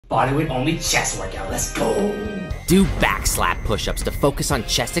Bodyweight only chest workout, let's go! Do back slap push-ups to focus on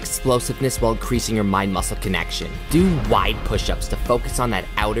chest explosiveness while increasing your mind-muscle connection. Do wide push-ups to focus on that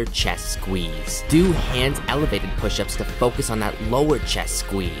outer chest squeeze. Do hands elevated push-ups to focus on that lower chest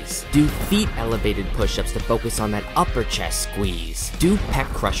squeeze. Do feet elevated push-ups to focus on that upper chest squeeze. Do pec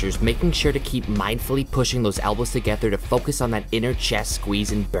crushers, making sure to keep mindfully pushing those elbows together to focus on that inner chest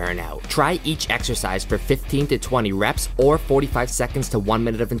squeeze and burnout. Try each exercise for 15 to 20 reps or 45 seconds to 1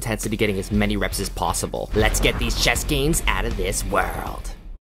 minute of intensity, getting as many reps as possible. Let's get these chest gains out of this world.